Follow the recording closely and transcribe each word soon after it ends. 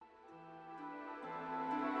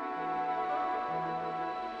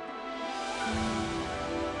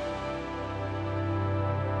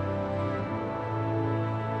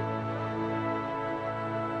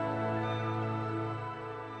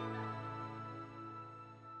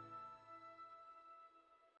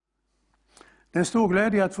Det är en stor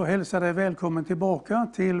glädje att få hälsa dig välkommen tillbaka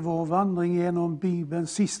till vår vandring genom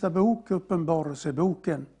Bibelns sista bok,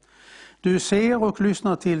 Uppenbarelseboken. Du ser och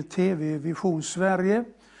lyssnar till TV Vision Sverige.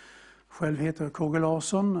 Själv heter jag KG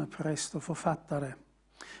Larsson, präst och författare.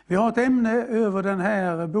 Vi har ett ämne över den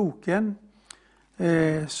här boken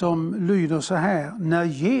som lyder så här: när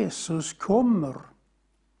Jesus kommer.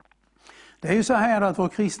 Det är ju så här att vår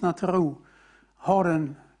kristna tro har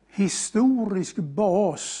en historisk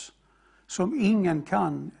bas som ingen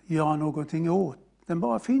kan göra någonting åt. Den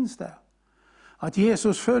bara finns där. Att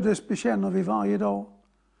Jesus föddes bekänner vi varje dag.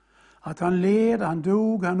 Att han led, han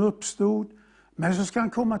dog, han uppstod. Men så ska han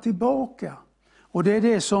komma tillbaka. Och det är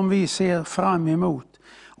det som vi ser fram emot.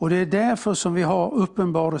 Och det är därför som vi har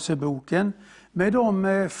Uppenbarelseboken med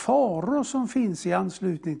de faror som finns i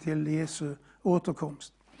anslutning till Jesu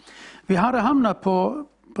återkomst. Vi hade hamnat på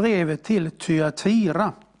brevet till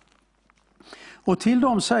Thyatira. Och till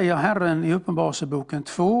dem säger Herren i Uppenbarelseboken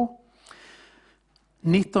 2,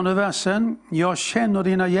 19 versen: jag känner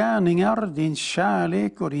dina gärningar, din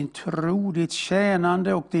kärlek och din tro, ditt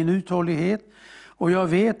tjänande och din uthållighet. Och jag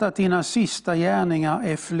vet att dina sista gärningar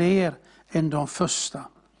är fler än de första.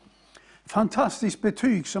 Fantastiskt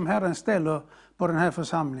betyg som Herren ställer på den här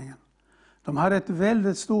församlingen. De hade ett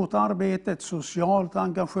väldigt stort arbete, ett socialt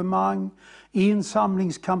engagemang,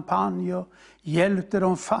 insamlingskampanjer, hjälpte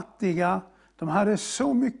de fattiga. De hade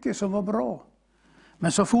så mycket som var bra.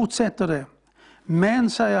 Men så fortsätter det. Men,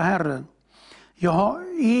 säger Herren, jag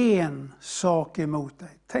har en sak emot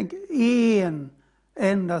dig. Tänk, en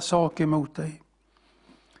enda sak emot dig.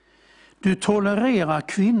 Du tolererar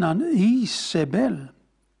kvinnan Isabel.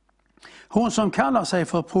 Hon som kallar sig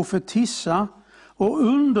för profetissa och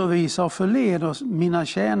undervisar och förleder mina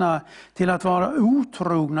tjänare till att vara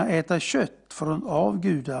otrogna, äta kött från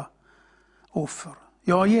avgudaoffer.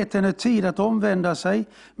 Jag har gett henne tid att omvända sig,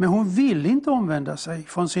 men hon vill inte omvända sig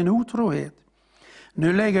från sin otrohet.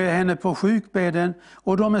 Nu lägger jag henne på sjukbädden,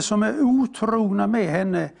 och de som är otrogna med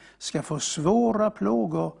henne ska få svåra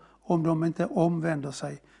plågor om de inte omvänder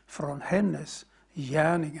sig från hennes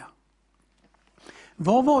gärningar.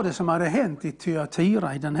 Vad var det som hade hänt i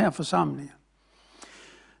Thyatira, i den här församlingen?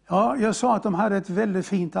 Ja, jag sa att de hade ett väldigt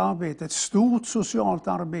fint arbete, ett stort socialt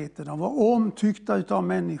arbete. De var omtyckta utav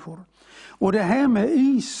människor. Och det här med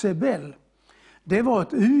Isabel, det var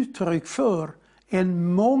ett uttryck för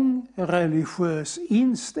en mångreligiös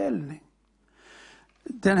inställning.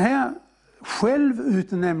 Den här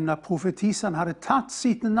självutnämnda profetissan hade tagit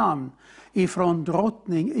sitt namn ifrån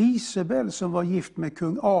drottning Isabel som var gift med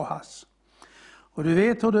kung Ahas. Och du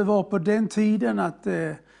vet hur det var på den tiden att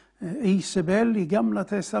Isabel i Gamla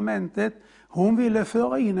testamentet, hon ville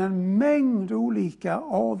föra in en mängd olika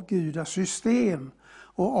avgudasystem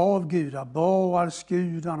och avgudar,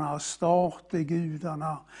 Baalsgudarna,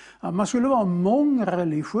 Astartegudarna. Man skulle vara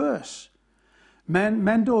mångreligiös.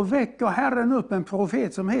 Men då väcker Herren upp en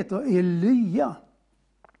profet som heter Elia.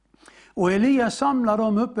 Och Elia samlar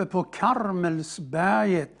dem uppe på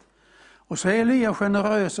Karmelsberget. Och så är Elia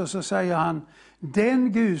generös och så säger han: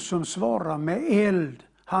 den Gud som svarar med eld,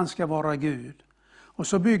 han ska vara Gud. Och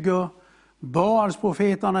så bygger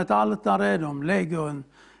Baalsprofeterna ett altare, de lägger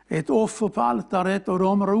ett offer på altaret och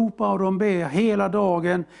de ropar och de ber hela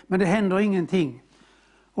dagen, men det händer ingenting.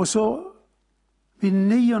 Och så vid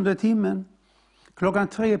 9:e timmen,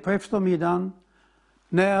 3:00 på eftermiddagen,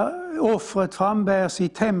 när offret frambärs i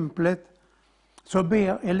templet, så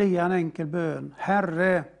ber Elia en enkel bön: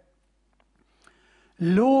 Herre,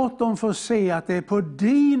 låt dem få se att det är på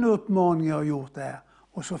din uppmaning jag har gjort det här.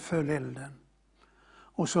 Och så föll elden.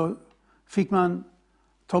 Och så fick man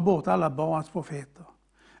ta bort alla Baals profeter.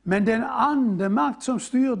 Men den andemakt som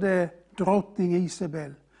styrde drottning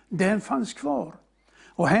Isabel, den fanns kvar.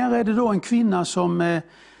 Och här är det då en kvinna som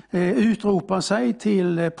utropar sig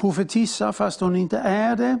till profetissa fast hon inte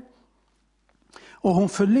är det. Och hon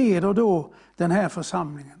förleder då den här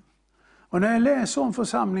församlingen. Och när jag läser om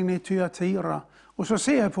församlingen i Thyatira och så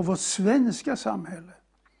ser jag på vårt svenska samhälle.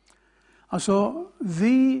 Alltså,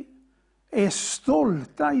 vi är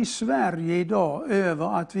stolta i Sverige idag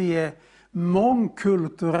över att vi är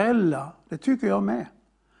mångkulturella. Det tycker jag med.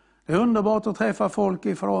 Det är underbart att träffa folk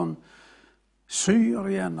ifrån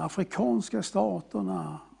Syrien, afrikanska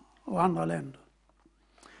staterna och andra länder.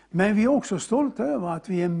 Men vi är också stolta över att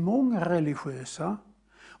vi är mångreligiösa.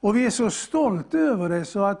 Och vi är så stolta över det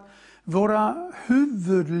så att våra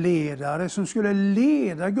huvudledare som skulle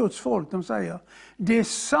leda Guds folk, de säger: det är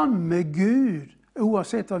samme Gud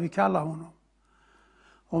oavsett vad vi kallar honom.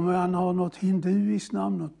 Om han har något hinduiskt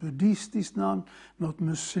namn, något buddhistiskt namn, något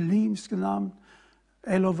muslimskt namn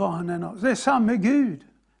eller vad han än har. Det är samme Gud.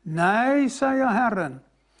 Nej, säger Herren.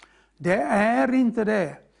 Det är inte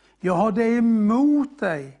det. Jag har det emot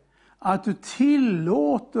dig att du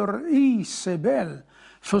tillåter Isabel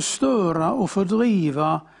förstöra och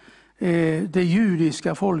fördriva det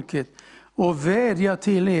judiska folket och vädjar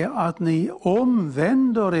till er att ni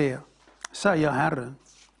omvänder er, säger Herren.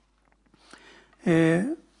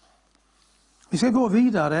 Vi ska gå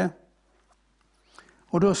vidare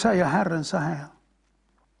och då säger Herren så här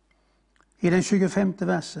i den 25:e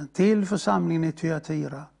versen till församlingen i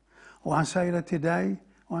Thyatira, och han säger det till dig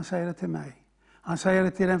och han säger det till mig. Han säger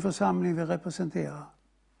det till den församling vi representerar.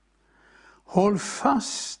 Håll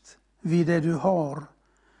fast vid det du har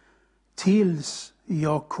tills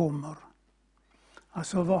jag kommer.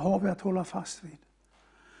 Alltså, vad har vi att hålla fast vid?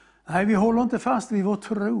 Nej, vi håller inte fast vid vår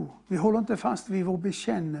tro. Vi håller inte fast vid vår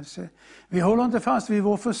bekännelse. Vi håller inte fast vid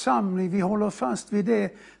vår församling. Vi håller fast vid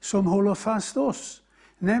det som håller fast oss.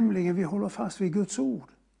 Nämligen, vi håller fast vid Guds ord.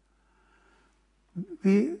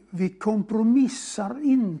 Vi kompromissar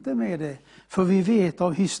inte med det, för vi vet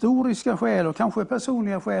av historiska skäl och kanske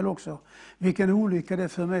personliga skäl också vilken olycka det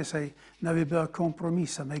för med sig när vi börjar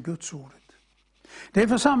kompromissa med Guds ordet. Det är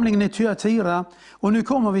församlingen i Thyatira, och nu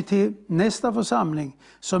kommer vi till nästa församling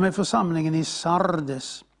som är församlingen i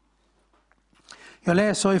Sardes. Jag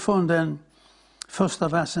läser ifrån den första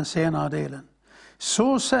versen, senare delen.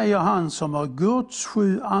 Så säger han som har Guds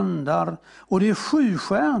 7 andar och de 7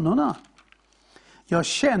 stjärnorna. Jag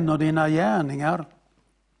känner dina gärningar.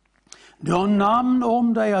 Du har namn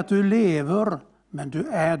om dig att du lever, men du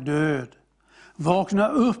är död. Vakna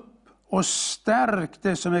upp och stärk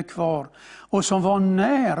det som är kvar och som var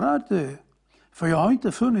nära att dö. För jag har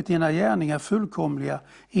inte funnit dina gärningar fullkomliga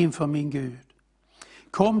inför min Gud.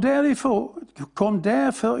 Kom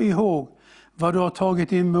därför ihåg vad du har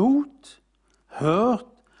tagit emot, hört,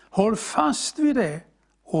 håll fast vid det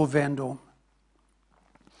och vänd om.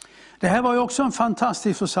 Det här var ju också en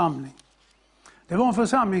fantastisk församling. Det var en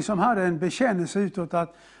församling som hade en bekännelse utåt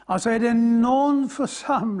att alltså är det någon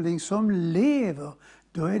församling som lever,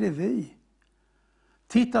 då är det vi.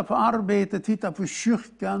 Titta på arbetet, titta på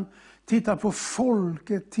kyrkan, titta på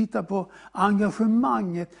folket, titta på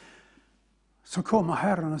engagemanget. Så kommer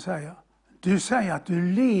Herren och säger, du säger att du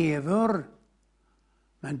lever,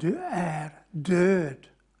 men du är död.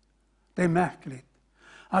 Det är märkligt.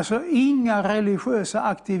 Alltså inga religiösa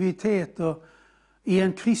aktiviteter i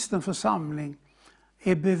en kristen församling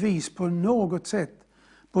är bevis på något sätt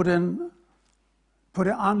på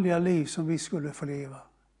det andliga liv som vi skulle få leva.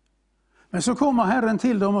 Men så kommer Herren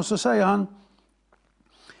till dem och så säger han,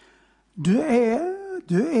 du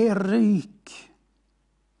är rik,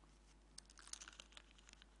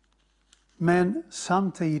 men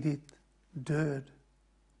samtidigt död.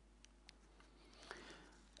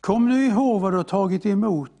 Kom nu ihåg vad du har tagit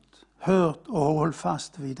emot, hört och håll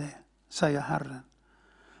fast vid det, säger Herren.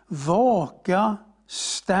 Vaka,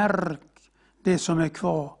 stärk det som är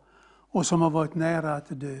kvar och som har varit nära att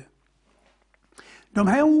dö. De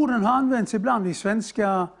här orden har använts ibland i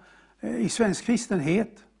svensk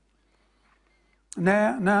kristenhet.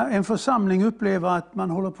 När en församling upplever att man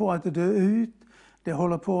håller på att dö ut, det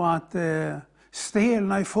håller på att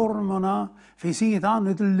stelna i formerna, det finns inget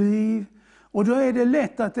annat liv. Och då är det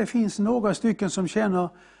lätt att det finns några stycken som känner,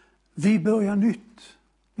 vi börjar nytt.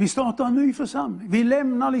 Vi startar en ny församling. Vi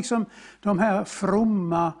lämnar liksom de här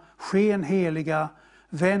fromma, skenheliga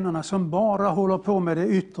vännerna som bara håller på med det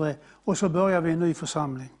yttre, och så börjar vi en ny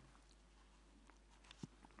församling.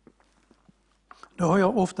 Då har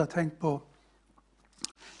jag ofta tänkt på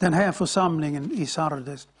den här församlingen i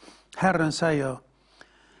Sardes. Herren säger,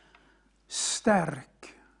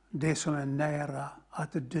 stärk det som är nära att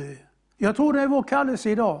dö. Jag tror det är vår kallelse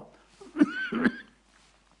idag.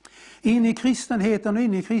 In i kristenheten och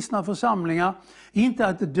in i kristna församlingar. Inte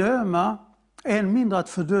att döma, än mindre att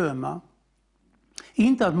fördöma.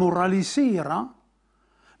 Inte att moralisera.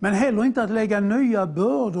 Men heller inte att lägga nya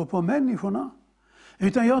bördor på människorna.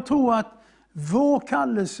 Utan jag tror att vår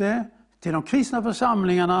kallelse till de kristna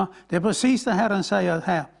församlingarna, det är precis det Herren säger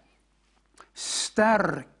här.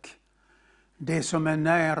 Stärk det som är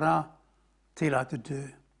nära till att dö.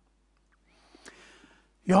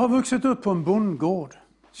 Jag har vuxit upp på en bondgård.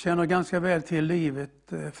 Känner ganska väl till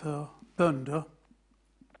livet för bönder.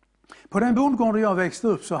 På den bondgården jag växte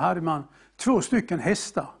upp så hade man 2 stycken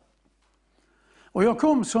hästar. Och jag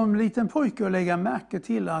kom som liten pojke att lägga märke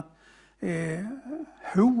till att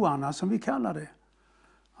hoarna, som vi kallar det,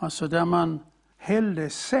 alltså där man hällde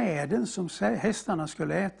säden som hästarna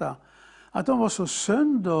skulle äta, att de var så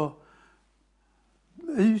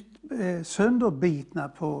sönderbitna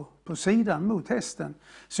på sidan mot hästen.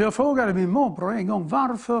 Så jag frågade min morbror en gång,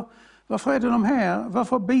 varför är det de här?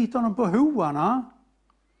 Varför biter de på hoarna?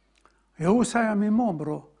 Jo, säger min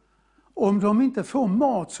morbror, om de inte får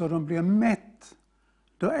mat så de blir mätt,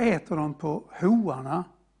 då äter de på hoarna.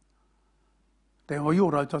 Den var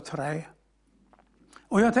gjord av trä.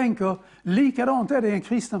 Och jag tänker, likadant är det i en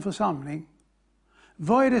kristen församling.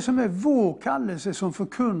 Vad är det som är vår kallelse som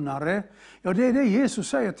förkunnare? Ja, det är det Jesus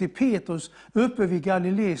säger till Petrus uppe vid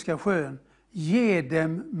Galileiska sjön. Ge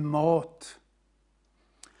dem mat.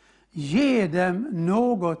 Ge dem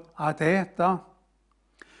något att äta.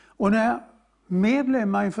 Och när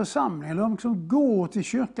medlemmar i en församling, eller de som går till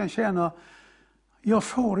kyrkan, känner jag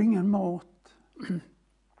får ingen mat,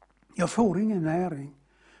 jag får ingen näring,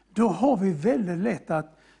 då har vi väldigt lätt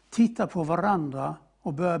att titta på varandra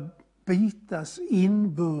och börja bitas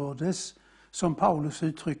inbördes, som Paulus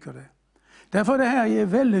uttrycker det. Därför det här är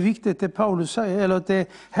väldigt viktigt, det Paulus säger, eller det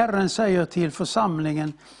Herren säger till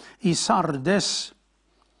församlingen i Sardes.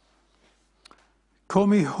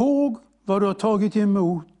 Kom ihåg vad du har tagit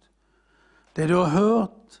emot, det du har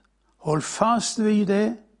hört, håll fast vid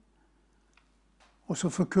det, och så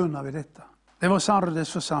förkunnar vi detta. Det var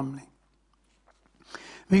Sardes församling.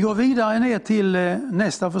 Vi går vidare ner till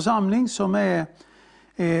nästa församling som är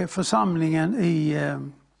församlingen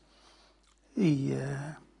i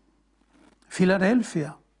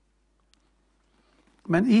Philadelphia.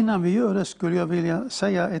 Men innan vi gör det skulle jag vilja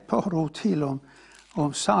säga ett par ord till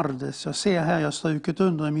om Sardes. Jag ser här, jag har strukit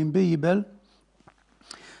under i min bibel.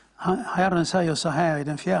 Herren säger så här i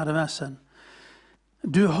den 4:e versen.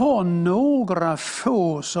 Du har några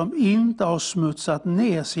få som inte har smutsat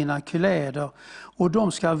ner sina kläder, och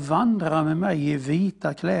de ska vandra med mig i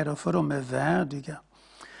vita kläder, för de är värdiga.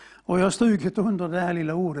 Och jag har strukit under det här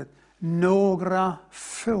lilla ordet. Några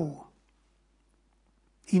få.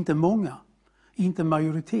 Inte många, inte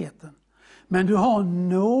majoriteten. Men du har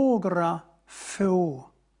några få.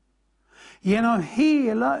 Genom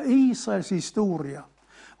hela Israels historia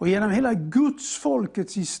och genom hela Guds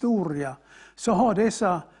folkets historia så har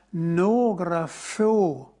dessa några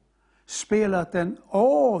få spelat en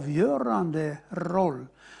avgörande roll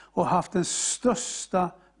och haft den största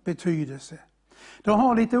betydelse. De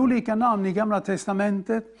har lite olika namn i Gamla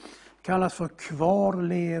testamentet, kallas för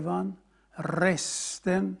kvarlevan,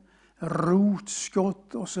 resten,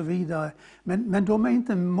 rotskott och så vidare. Men de är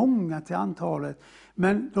inte många till antalet.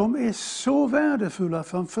 Men de är så värdefulla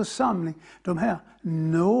för en församling, de här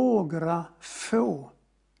några få.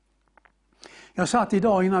 Jag satt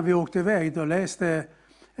idag innan vi åkte iväg och läste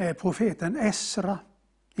profeten Esra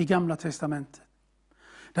i Gamla testamentet.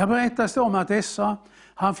 Där berättas det om att Esra,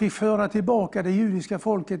 han fick föra tillbaka det judiska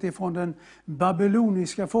folket ifrån den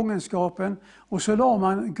babyloniska fångenskapen, och så la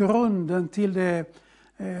man grunden till det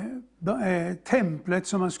templet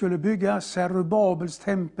som man skulle bygga, Zerubabels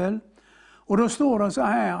tempel. Och då står det så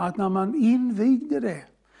här att när man invigde det,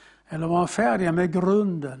 eller var färdiga med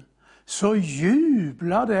grunden, så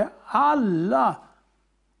jublade alla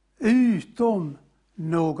utom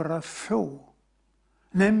några få,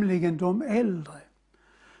 nämligen de äldre.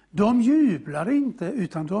 De jublade inte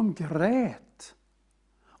utan de grät.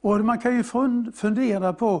 Och man kan ju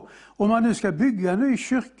fundera på, om man nu ska bygga en ny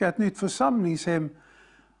kyrka, ett nytt församlingshem,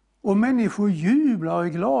 och människor jublar och är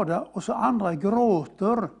glada och så andra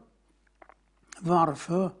gråter.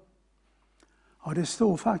 Varför? Ja, det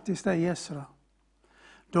står faktiskt där i Esra.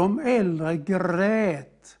 De äldre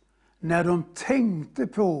grät när de tänkte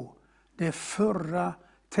på det förra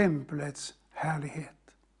templets härlighet.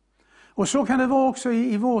 Och så kan det vara också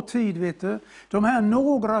i vår tid, vet du. De här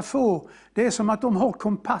några få, det är som att de har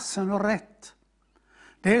kompassen och rätt.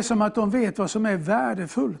 Det är som att de vet vad som är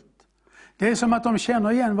värdefullt. Det är som att de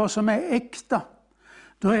känner igen vad som är äkta.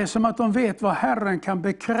 Det är som att de vet vad Herren kan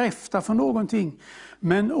bekräfta för någonting.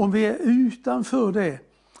 Men om vi är utanför det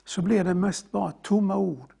så blir det mest bara tomma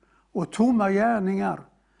ord och tomma gärningar,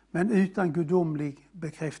 men utan gudomlig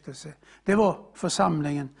bekräftelse. Det var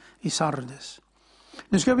församlingen i Sardes.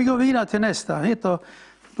 Nu ska vi gå vidare till nästa. Det heter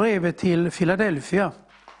brevet till Philadelphia.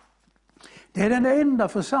 Det är den enda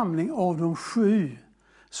församling av de 7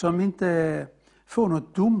 som inte får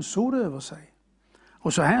något domsord över sig.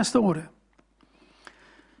 Och så här står det.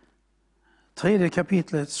 3:e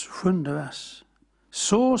kapitlets 7:e vers.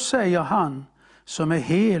 Så säger han som är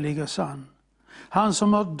helig och sann. Han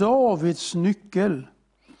som har Davids nyckel.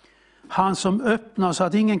 Han som öppnar så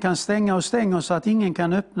att ingen kan stänga och stänger så att ingen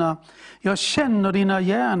kan öppna. Jag känner dina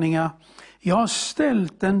gärningar. Jag har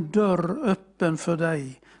ställt en dörr öppen för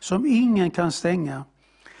dig som ingen kan stänga.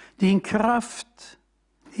 Din kraft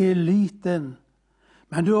är liten,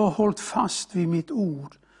 men du har hållit fast vid mitt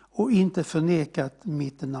ord och inte förnekat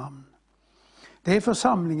mitt namn. Det är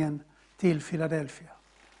församlingen till Philadelphia.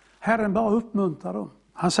 Herren bara uppmuntrar dem.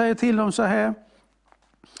 Han säger till dem så här.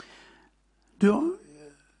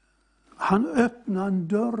 Han öppnar en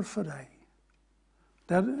dörr för dig.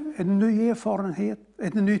 En ny erfarenhet,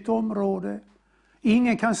 ett nytt område.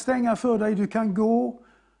 Ingen kan stänga för dig, du kan gå.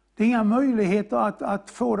 Det är inga möjligheter att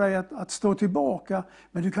få dig att stå tillbaka,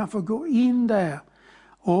 men du kan få gå in där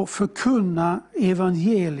och förkunna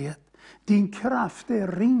evangeliet. Din kraft är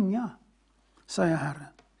ringa, säger Herren.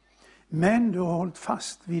 Men du har hållit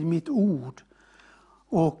fast vid mitt ord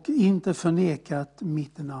och inte förnekat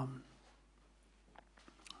mitt namn.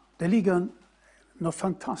 Det ligger något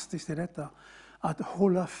fantastiskt i detta, att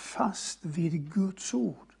hålla fast vid Guds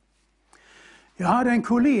ord. Jag hade en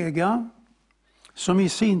kollega som i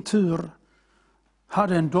sin tur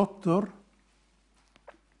hade en dotter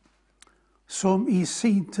som i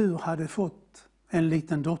sin tur hade fått en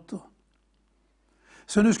liten dotter.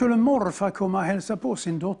 Så nu skulle morfar komma och hälsa på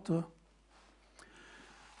sin dotter.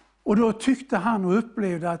 Och då tyckte han och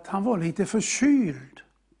upplevde att han var lite förkyld.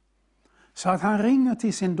 Så att han ringer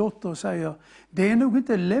till sin dotter och säger, det är nog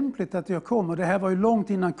inte lämpligt att jag kommer. Det här var ju långt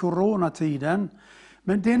innan coronatiden.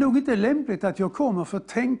 Men det är nog inte lämpligt att jag kommer, för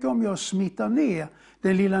tänk om jag smittar ner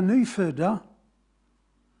den lilla nyfödda.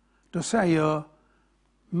 Då säger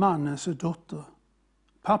mannens dotter,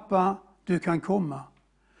 pappa, du kan komma.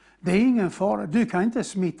 Det är ingen fara, du kan inte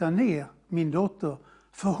smitta ner min dotter,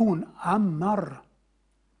 för hon ammar.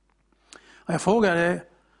 Och jag frågade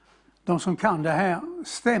de som kan det här,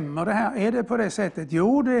 stämmer det här? Är det på det sättet?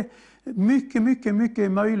 Jo, det är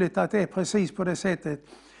mycket möjligt att det är precis på det sättet.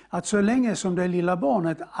 Att så länge som det lilla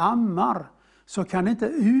barnet ammar så kan det inte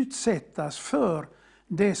utsättas för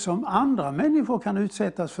det som andra människor kan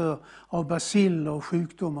utsättas för av baciller och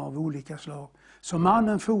sjukdomar av olika slag. Så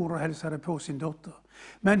mannen for och hälsade på sin dotter.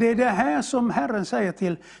 Men det är det här som Herren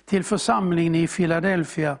säger till församlingen i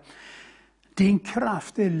Philadelphia. Din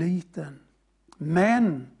kraft är liten,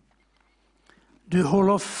 men du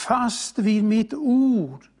håller fast vid mitt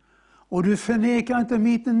ord och du förnekar inte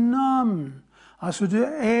mitt namn. Alltså du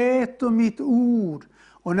äter mitt ord,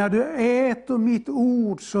 och när du äter mitt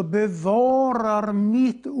ord så bevarar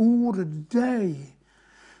mitt ord dig.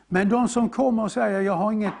 Men de som kommer och säger, jag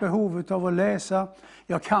har inget behov av att läsa,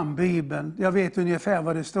 jag kan Bibeln, jag vet ungefär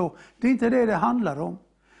vad det står. Det är inte det handlar om.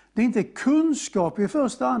 Det är inte kunskap i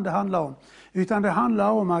första hand det handlar om, utan det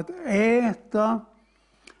handlar om att äta,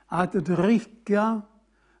 att dricka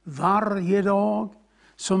varje dag.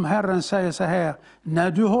 Som Herren säger så här,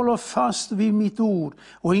 när du håller fast vid mitt ord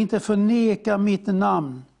och inte förnekar mitt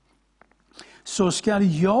namn, så ska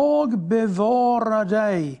jag bevara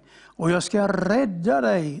dig och jag ska rädda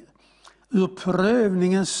dig ur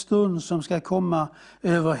prövningens stund som ska komma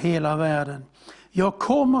över hela världen. Jag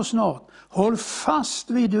kommer snart, håll fast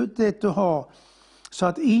vid det du har så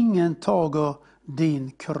att ingen tager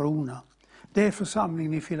din krona. Det är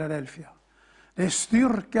församlingen i Philadelphia. Det är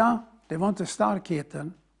styrka. Det var inte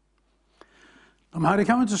starkheten. De hade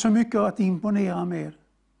kanske inte så mycket att imponera med.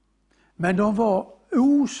 Men de var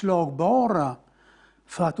oslagbara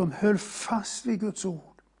för att de höll fast vid Guds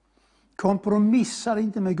ord. Kompromissade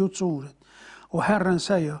inte med Guds ord. Och Herren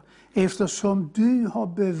säger, eftersom du har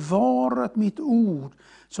bevarat mitt ord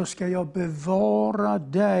så ska jag bevara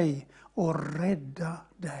dig och rädda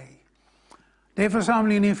dig. Det är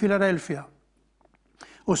församlingen i Philadelphia.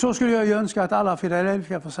 Och så skulle jag önska att alla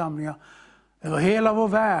Philadelphia-församlingar över hela vår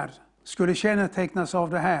värld skulle kännetecknas av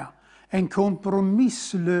det här. En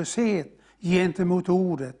kompromisslöshet gentemot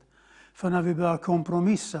ordet. För när vi börjar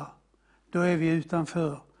kompromissa, då är vi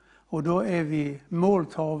utanför. Och då är vi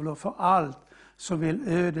måltavlor för allt som vill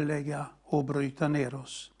ödelägga och bryta ner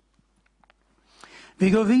oss. Vi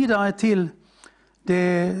går vidare till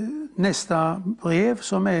det nästa brev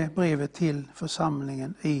som är brevet till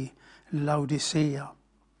församlingen i Laodicea.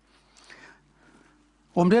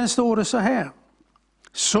 Om den står det så här.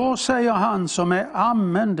 Så säger han som är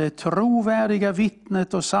amen, det trovärdiga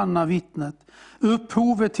vittnet och sanna vittnet,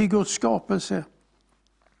 upphovet till Guds skapelse.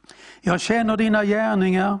 Jag känner dina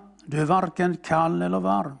gärningar, du är varken kall eller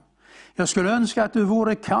varm. Jag skulle önska att du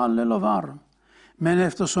vore kall eller varm, men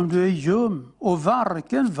eftersom du är ljum och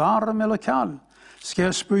varken varm eller kall ska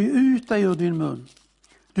jag spy ut dig ur din mun.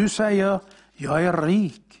 Du säger, jag är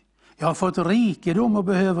rik, jag har fått rikedom och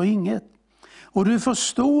behöver inget. Och du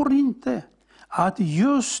förstår inte att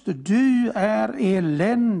just du är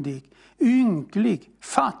eländig, ynklig,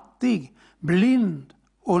 fattig, blind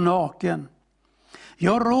och naken.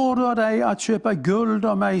 Jag råder dig att köpa guld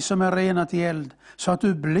av mig som är renat i eld, så att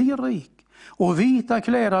du blir rik, och vita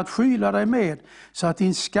kläder att skyla dig med, så att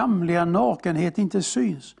din skamliga nakenhet inte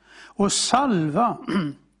syns, och salva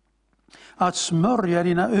att smörja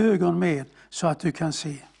dina ögon med, så att du kan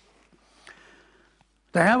se.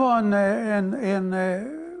 Det här var en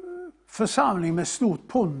församling med stort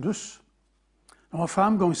pondus. De var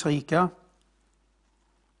framgångsrika.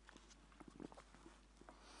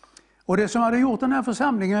 Och det som hade gjort den här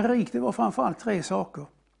församlingen rik, det var framförallt 3 saker.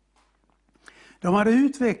 De hade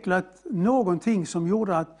utvecklat någonting som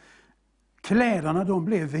gjorde att kläderna de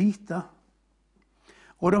blev vita.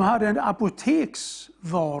 Och de hade en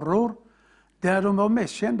apoteksvaror där de var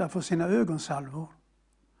mest kända för sina ögonsalvor.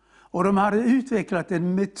 Och de hade utvecklat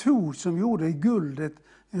en metod som gjorde guldet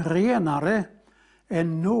renare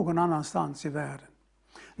än någon annanstans i världen.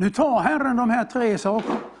 Nu tar Herren de här 3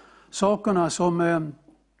 sakerna som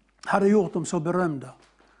hade gjort dem så berömda.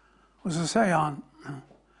 Och så säger han,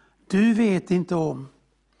 du vet inte om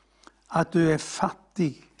att du är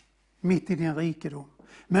fattig mitt i din rikedom.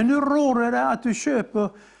 Men nu råder det att du köper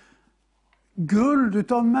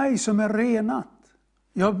guld av mig som är renat.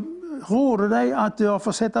 Jag råder dig att du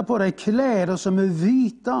får sätta på dig kläder som är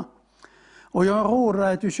vita. Och jag råder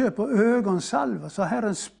dig att du köper ögonsalva. Så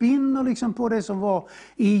Herren spinner liksom på det som var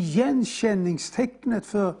igenkänningstecknet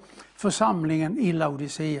för församlingen i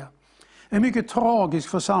Laodicea. En mycket tragisk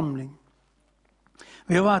församling.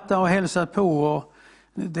 Vi har varit där och hälsat på och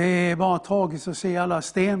det är bara tragiskt att se alla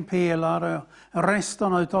stenpelare,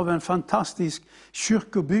 resterna av en fantastisk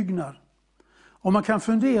kyrkobyggnad. Och man kan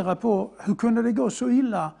fundera på hur kunde det gå så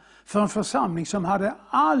illa för en församling som hade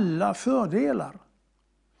alla fördelar.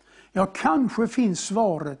 Ja, kanske finns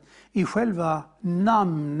svaret i själva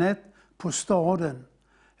namnet på staden,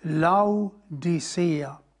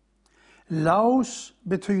 Laodicea. Laos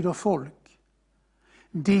betyder folk.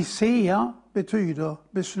 Dicea betyder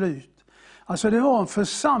beslut. Alltså det var en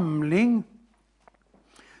församling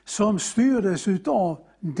som styrdes av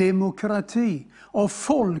demokrati, av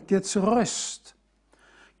folkets röst.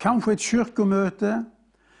 Kanske ett kyrkomöte,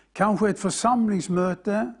 kanske ett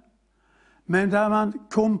församlingsmöte, men där man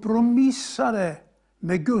kompromissade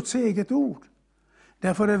med Guds eget ord.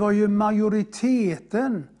 Därför det var ju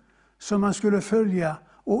majoriteten som man skulle följa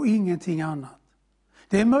och ingenting annat.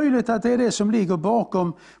 Det är möjligt att det är det som ligger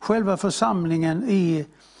bakom själva församlingen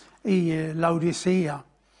i Laodicea.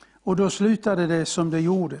 Och då slutade det som det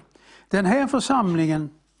gjorde. Den här församlingen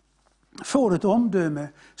får ett omdöme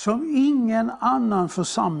som ingen annan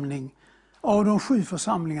församling av de 7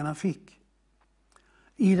 församlingarna fick.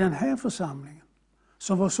 I den här församlingen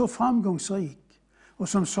som var så framgångsrik och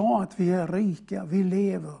som sa att vi är rika, vi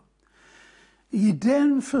lever. I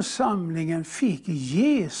den församlingen fick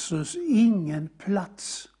Jesus ingen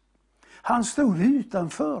plats. Han stod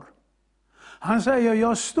utanför. Han säger,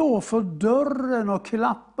 jag står för dörren och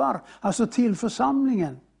klappar, alltså till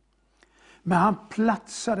församlingen. Men han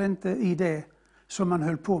platsade inte i det som han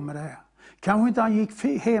höll på med det här. Kanske inte han gick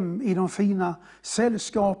hem i de fina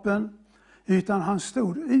sällskapen, utan han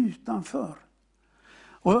stod utanför.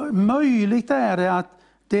 Och möjligt är det att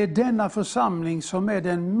det är denna församling som är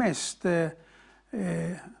den mest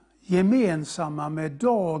gemensamma med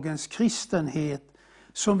dagens kristenhet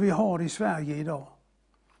som vi har i Sverige idag.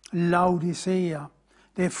 Laodicea,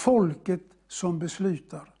 det är folket som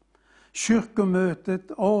beslutar.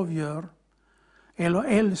 Kyrkomötet avgör, eller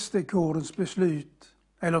äldstekårens beslut,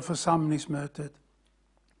 eller församlingsmötet.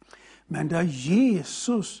 Men där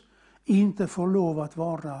Jesus inte får lov att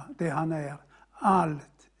vara det han är,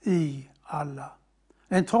 allt i alla.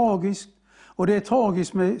 Det är tragiskt, och det är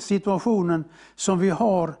tragiskt med situationen som vi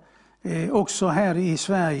har också här i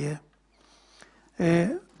Sverige.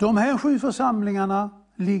 De här 7 församlingarna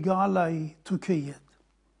ligger alla i Turkiet.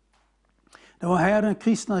 Det var här den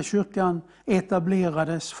kristna kyrkan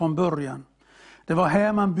etablerades från början. Det var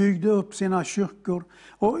här man byggde upp sina kyrkor.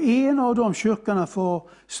 Och en av de kyrkorna får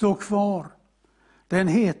stå kvar. Den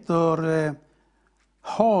heter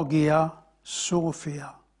Hagia Sophia.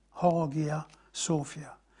 Hagia Sophia.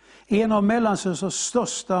 En av Mellanösterns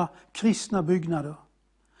största kristna byggnader.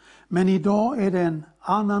 Men idag är det en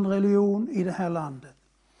annan religion i det här landet.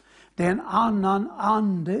 Det är en annan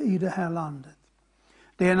ande i det här landet.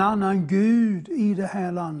 Det är en annan Gud i det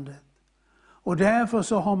här landet. Och därför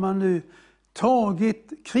så har man nu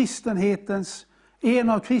tagit en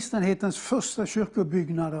av kristenhetens första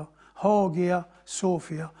kyrkobyggnader, Hagia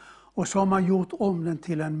Sophia, och så har man gjort om den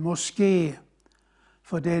till en moské.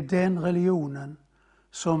 För det är den religionen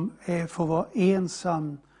som får vara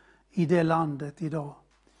ensam i det landet idag.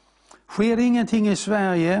 Sker ingenting i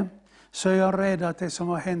Sverige så är jag rädd att det som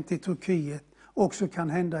har hänt i Turkiet också kan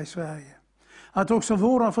hända i Sverige. Att också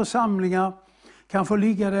våra församlingar kan få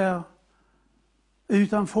ligga där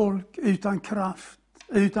utan folk, utan kraft,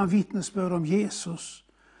 utan vittnesbörd om Jesus.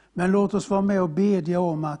 Men låt oss vara med och bedja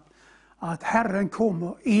om att Herren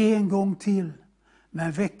kommer en gång till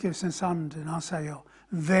med väckelsens ande när han säger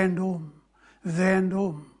vänd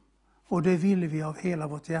om Och det vill vi av hela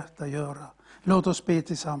vårt hjärta göra. Låt oss be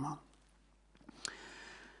tillsammans.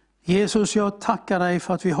 Jesus, jag tackar dig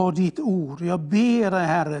för att vi har ditt ord. Jag ber dig,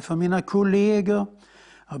 Herre, för mina kollegor.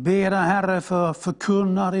 Jag ber dig, Herre, för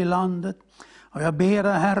förkunnare i landet. Och jag ber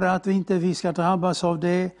dig, Herre, att vi inte ska drabbas av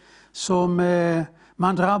det som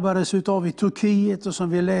man drabbades av i Turkiet och som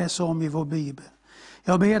vi läser om i vår bibel.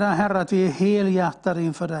 Jag ber dig, Herre, att vi är helhjärtade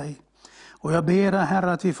inför dig. Och jag ber dig,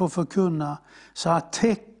 Herre, att vi får förkunna så att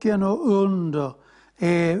tecken och under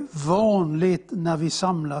är vanligt när vi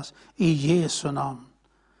samlas i Jesu namn.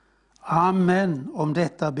 Amen. Om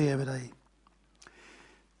detta ber vi dig.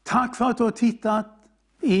 Tack för att du har tittat.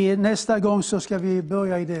 Nästa gång så ska vi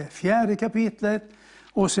börja i det 4:e kapitlet.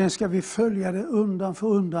 Och sen ska vi följa det undan för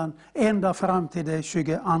undan ända fram till det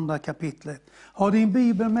 22:a kapitlet. Har din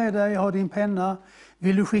bibel med dig, har din penna.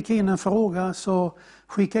 Vill du skicka in en fråga så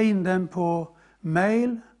skicka in den på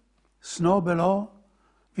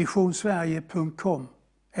mail@visionsverige.com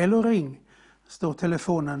eller ring. Står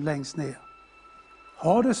telefonen längst ner.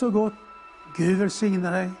 Ha det så gott. Gud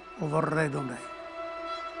välsigne dig och var rädd om dig.